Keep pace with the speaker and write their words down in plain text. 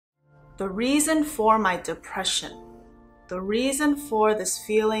The reason for my depression, the reason for this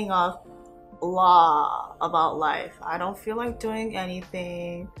feeling of blah about life. I don't feel like doing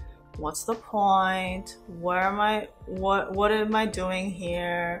anything. What's the point? Where am I? What am I doing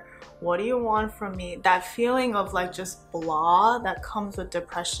here? What do you want from me? That feeling of like just blah that comes with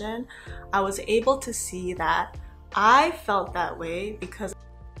depression, I was able to see that I felt that way because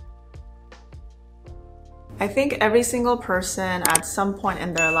I think every single person at some point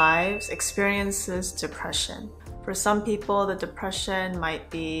in their lives experiences depression. For some people, the depression might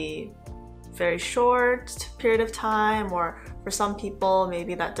be very short period of time, or for some people,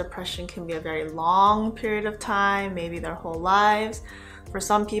 maybe that depression can be a very long period of time, maybe their whole lives. For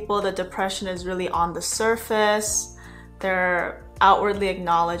some people, the depression is really on the surface. They're outwardly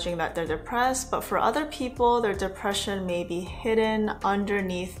acknowledging that they're depressed, but for other people, their depression may be hidden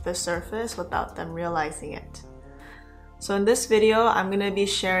underneath the surface without them realizing it. So in this video, I'm going to be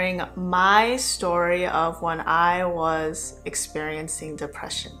sharing my story of when I was experiencing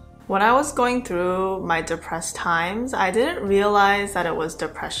depression. When I was going through my depressed times, I didn't realize that it was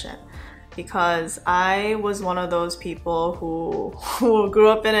depression because I was one of those people who grew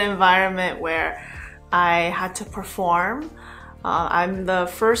up in an environment where I had to perform. I'm the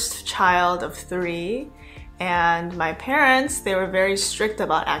first child of 3, and my parents, they were very strict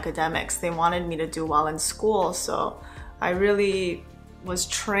about academics. They wanted me to do well in school, so I really was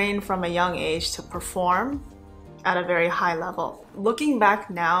trained from a young age to perform at a very high level. Looking back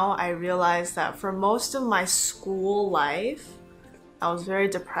now, I realized that for most of my school life, I was very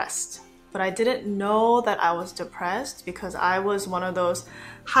depressed. But I didn't know that I was depressed because I was one of those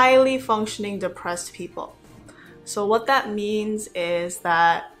highly functioning depressed people. So what that means is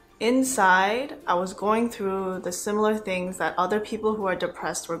that inside, I was going through the similar things that other people who are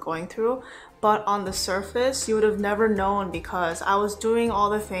depressed were going through, but on the surface, you would have never known because I was doing all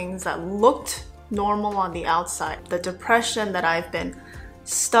the things that looked normal on the outside. The depression that I've been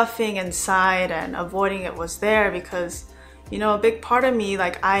stuffing inside and avoiding it was there because, you know, a big part of me,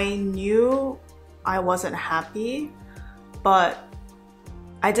 like I knew I wasn't happy, but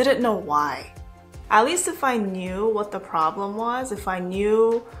I didn't know why. At least if I knew what the problem was, if I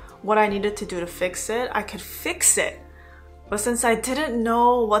knew what I needed to do to fix it, I could fix it. But since I didn't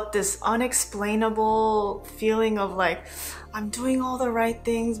know what this unexplainable feeling of like, I'm doing all the right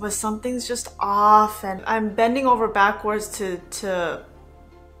things, but something's just off and I'm bending over backwards to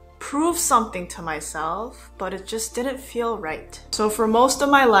prove something to myself, but it just didn't feel right. So for most of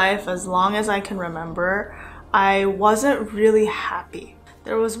my life, as long as I can remember, I wasn't really happy.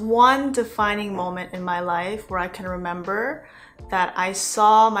 There was one defining moment in my life where I can remember that I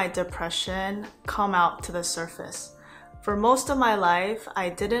saw my depression come out to the surface. For most of my life, I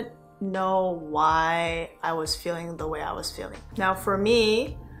didn't know why I was feeling the way I was feeling. Now for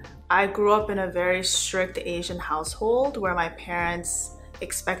me, I grew up in a very strict Asian household where my parents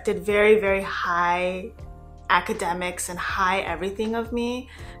expected very, very high academics and high everything of me.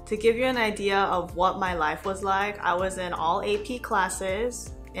 To give you an idea of what my life was like, I was in all AP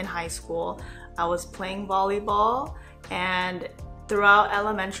classes in high school. I was playing volleyball, and throughout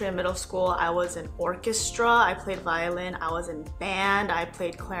elementary and middle school, I was in orchestra, I played violin, I was in band, I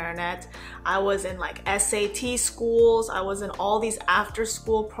played clarinet, I was in like SAT schools, I was in all these after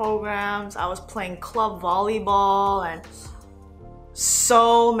school programs, I was playing club volleyball and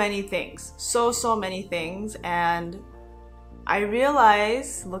so many things, so many things. And I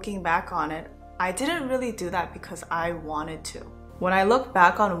realized, looking back on it, I didn't really do that because I wanted to. When I look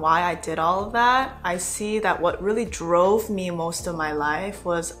back on why I did all of that, I see that what really drove me most of my life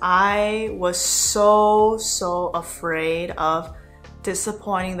was I was so afraid of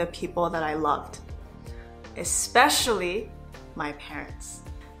disappointing the people that I loved, especially my parents.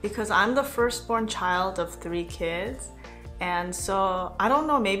 Because I'm the firstborn child of 3 kids, and so I don't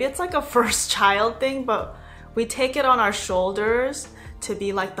know, maybe it's like a first child thing, but we take it on our shoulders to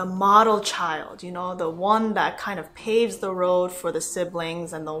be like the model child, you know, the one that kind of paves the road for the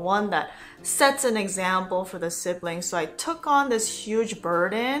siblings and the one that sets an example for the siblings. So I took on this huge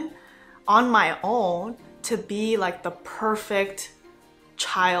burden on my own to be like the perfect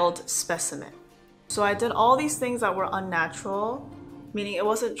child specimen. So I did all these things that were unnatural, meaning it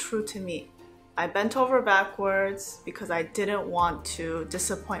wasn't true to me. I bent over backwards because I didn't want to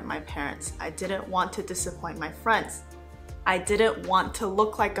disappoint my parents. I didn't want to disappoint my friends. I didn't want to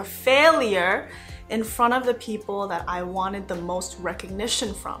look like a failure in front of the people that I wanted the most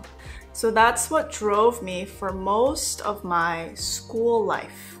recognition from. So that's what drove me for most of my school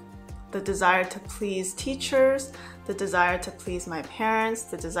life. The desire to please teachers, the desire to please my parents,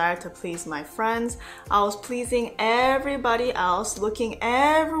 the desire to please my friends. I was pleasing everybody else, looking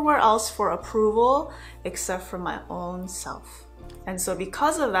everywhere else for approval except for my own self. And so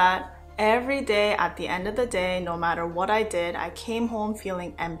because of that, every day at the end of the day, no matter what I did, I came home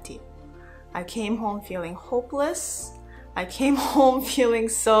feeling empty. I came home feeling hopeless. I came home feeling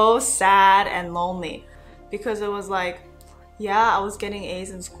so sad and lonely because it was like, yeah, I was getting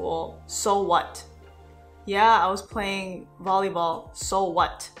A's in school, so what? Yeah, I was playing volleyball, so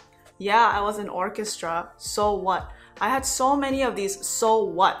what? Yeah, I was in orchestra, so what? I had so many of these so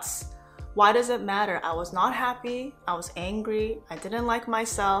whats. Why does it matter? I was not happy, I was angry, I didn't like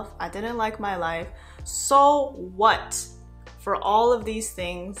myself, I didn't like my life. So what for all of these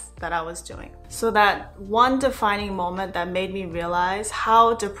things that I was doing? So that one defining moment that made me realize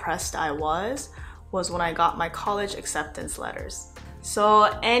how depressed I was when I got my college acceptance letters.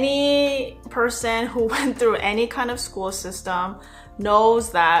 So any person who went through any kind of school system knows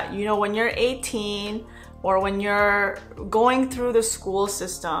that, you know, when you're 18 or when you're going through the school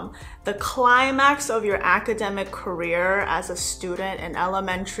system, the climax of your academic career as a student in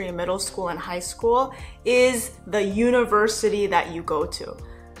elementary, middle school, and high school is the university that you go to.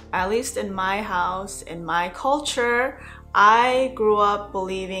 At least in my house, in my culture, I grew up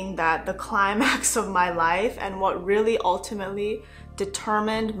believing that the climax of my life and what really ultimately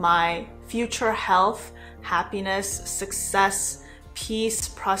determined my future health, happiness, success, peace,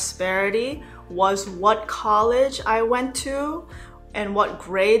 prosperity was what college I went to and what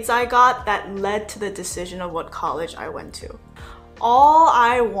grades I got that led to the decision of what college I went to. All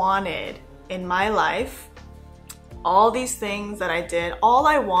I wanted in my life, all these things that I did, all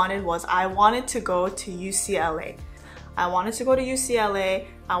I wanted was I wanted to go to UCLA. I wanted to go to UCLA,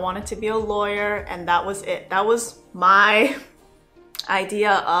 I wanted to be a lawyer, and that was it. That was my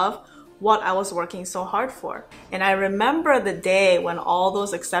idea of what I was working so hard for. And I remember the day when all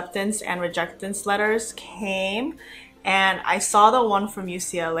those acceptance and rejectance letters came, and I saw the one from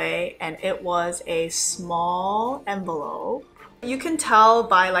UCLA, and it was a small envelope. You can tell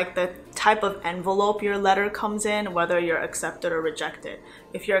by like the type of envelope your letter comes in whether you're accepted or rejected.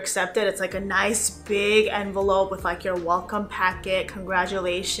 If you're accepted, it's like a nice big envelope with like your welcome packet,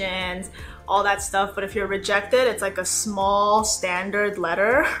 congratulations, all that stuff. But if you're rejected, it's like a small standard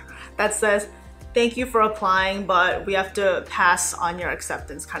letter that says, thank you for applying, but we have to pass on your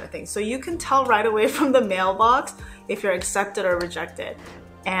acceptance kind of thing. So you can tell right away from the mailbox if you're accepted or rejected.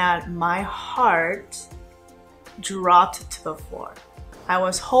 And my heart dropped to the floor. I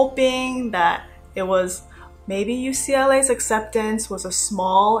was hoping that it was maybe UCLA's acceptance was a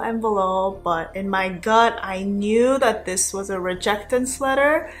small envelope, but in my gut, I knew that this was a rejectance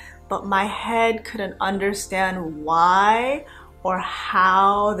letter, but my head couldn't understand why or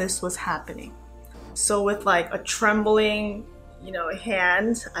how this was happening. So with like a trembling,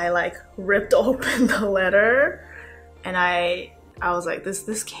 hand, I like ripped open the letter, and I was like,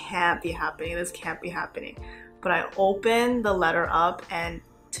 this can't be happening. This can't be happening. But I opened the letter up, and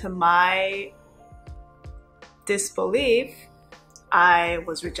to my disbelief, I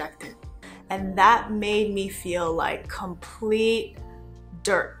was rejected. And that made me feel like complete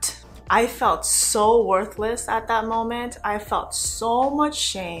dirt. I felt so worthless at that moment. I felt so much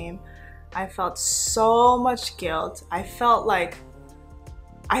shame. I felt so much guilt. I felt like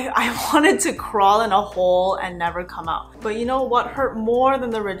I wanted to crawl in a hole and never come out. But you know what hurt more than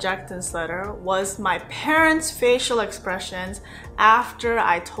the rejectance letter was my parents' facial expressions after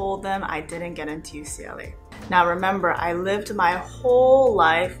I told them I didn't get into UCLA. Now remember, I lived my whole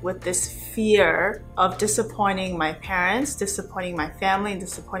life with this fear of disappointing my parents, disappointing my family, and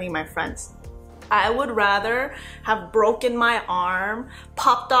disappointing my friends. I would rather have broken my arm,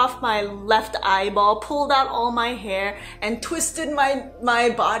 popped off my left eyeball, pulled out all my hair, and twisted my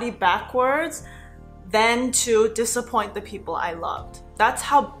body backwards than to disappoint the people I loved. That's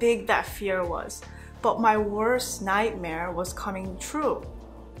how big that fear was. But my worst nightmare was coming true.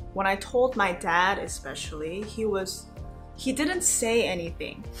 When I told my dad especially, he didn't say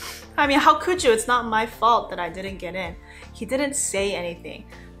anything. I mean, how could you? It's not my fault that I didn't get in. He didn't say anything.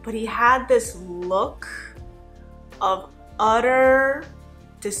 But he had this look of utter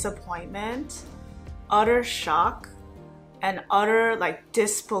disappointment, utter shock, and utter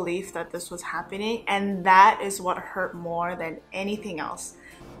disbelief that this was happening. And that is what hurt more than anything else.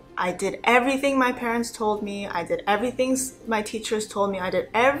 I did everything my parents told me. I did everything my teachers told me. I did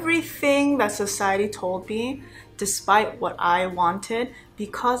everything that society told me, despite what I wanted,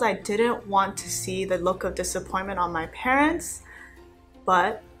 because I didn't want to see the look of disappointment on my parents.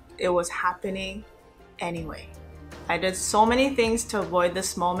 But it was happening anyway. I did so many things to avoid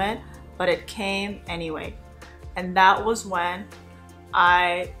this moment, but it came anyway. And that was when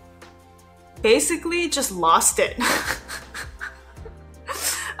I basically just lost it.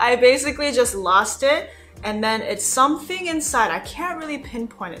 I basically just lost it. And then it's something inside, I can't really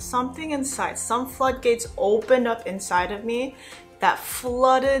pinpoint it, something inside, some floodgates opened up inside of me that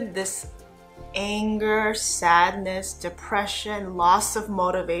flooded this anger, sadness, depression, loss of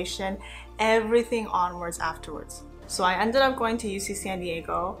motivation, everything onwards afterwards. So I ended up going to UC San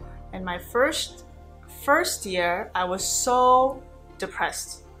Diego, and my first year, I was so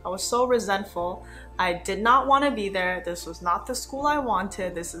depressed. I was so resentful. I did not want to be there. This was not the school I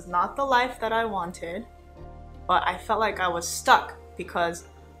wanted. This is not the life that I wanted. But I felt like I was stuck because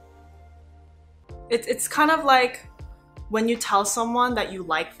it's kind of like when you tell someone that you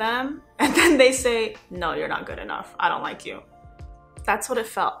like them and then they say, no, you're not good enough. I don't like you. That's what it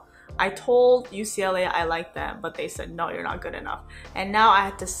felt. I told UCLA I liked them, but they said, no, you're not good enough. And now I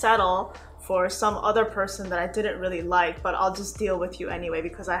had to settle for some other person that I didn't really like, but I'll just deal with you anyway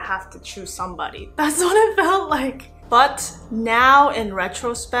because I have to choose somebody. That's what it felt like. But now in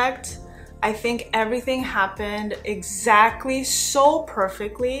retrospect, I think everything happened exactly so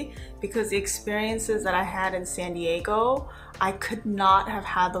perfectly because the experiences that I had in San Diego, I could not have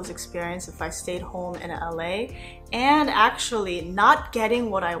had those experiences if I stayed home in LA. And actually, not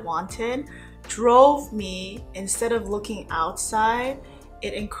getting what I wanted drove me, instead of looking outside,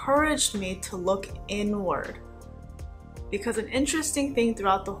 it encouraged me to look inward. Because an interesting thing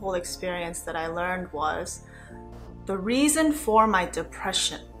throughout the whole experience that I learned was the reason for my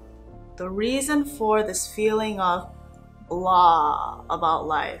depression, the reason for this feeling of blah about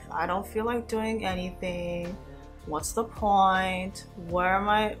life. I don't feel like doing anything. What's the point? Where am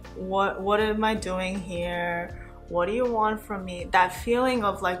I? What am I doing here? What do you want from me? That feeling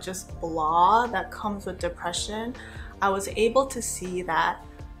of like just blah that comes with depression, I was able to see that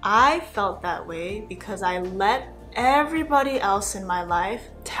I felt that way because I let everybody else in my life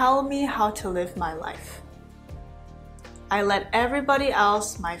tell me how to live my life. I let everybody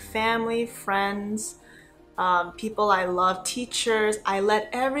else, my family, friends, people I love, teachers, I let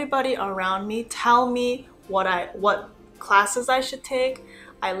everybody around me tell me what classes I should take.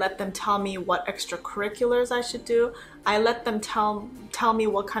 I let them tell me what extracurriculars I should do. I let them tell me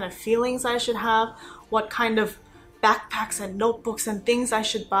what kind of feelings I should have, what kind of backpacks and notebooks and things I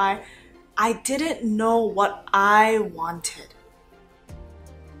should buy. I didn't know what I wanted.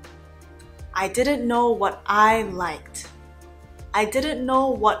 I didn't know what I liked. I didn't know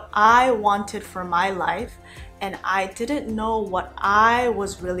what I wanted for my life, and I didn't know what I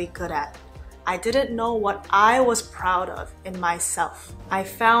was really good at. I didn't know what I was proud of in myself. I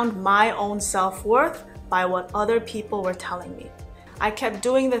found my own self-worth by what other people were telling me. I kept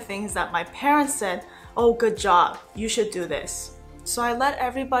doing the things that my parents said, oh, good job, you should do this. So I let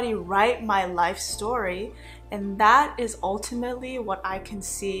everybody write my life story, and that is ultimately what I can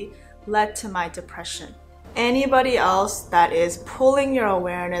see led to my depression. Anybody else that is pulling your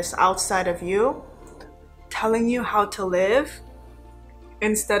awareness outside of you, telling you how to live,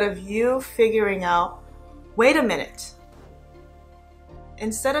 instead of you figuring out, wait a minute.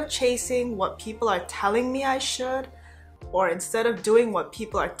 Instead of chasing what people are telling me I should, or instead of doing what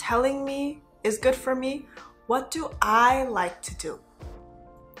people are telling me is good for me, what do I like to do?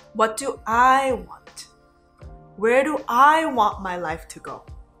 What do I want? Where do I want my life to go?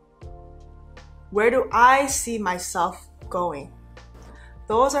 Where do I see myself going?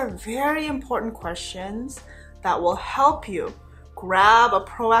 Those are very important questions that will help you grab a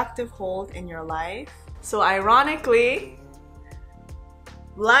proactive hold in your life. So ironically,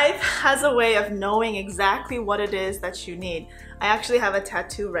 life has a way of knowing exactly what it is that you need. I actually have a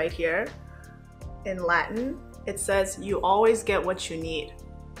tattoo right here in Latin. It says, you always get what you need.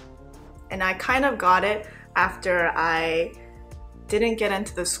 And I kind of got it after I didn't get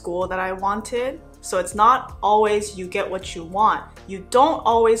into the school that I wanted. So it's not always you get what you want. You don't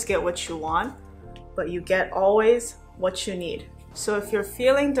always get what you want, but you get always what you need. So if you're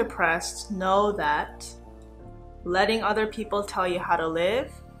feeling depressed, know that letting other people tell you how to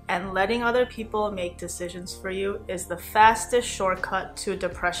live and letting other people make decisions for you is the fastest shortcut to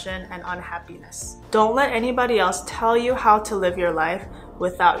depression and unhappiness. Don't let anybody else tell you how to live your life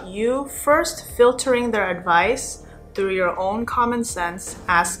without you first filtering their advice through your own common sense,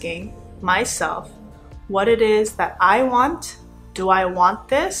 asking myself what it is that I want. Do I want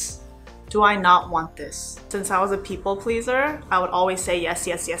this? Do I not want this? Since I was a people pleaser, I would always say yes,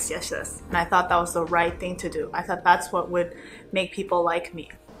 yes, yes, yes, yes. And I thought that was the right thing to do. I thought that's what would make people like me.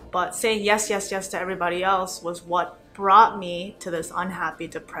 But saying yes, yes, yes to everybody else was what brought me to this unhappy,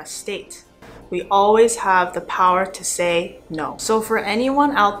 depressed state. we always have the power to say no. So for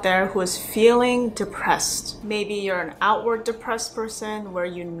anyone out there who is feeling depressed, maybe you're an outward depressed person where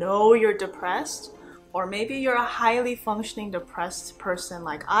you know you're depressed, or maybe you're a highly functioning depressed person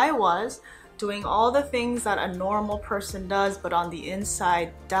like I was, doing all the things that a normal person does, but on the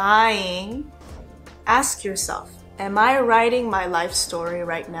inside dying. Ask yourself, am I writing my life story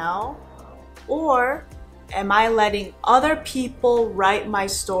right now? Or am I letting other people write my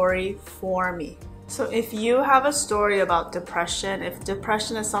story for me? So if you have a story about depression, if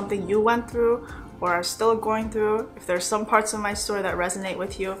depression is something you went through or are still going through, if there's some parts of my story that resonate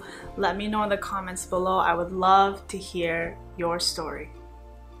with you, let me know in the comments below. I would love to hear your story.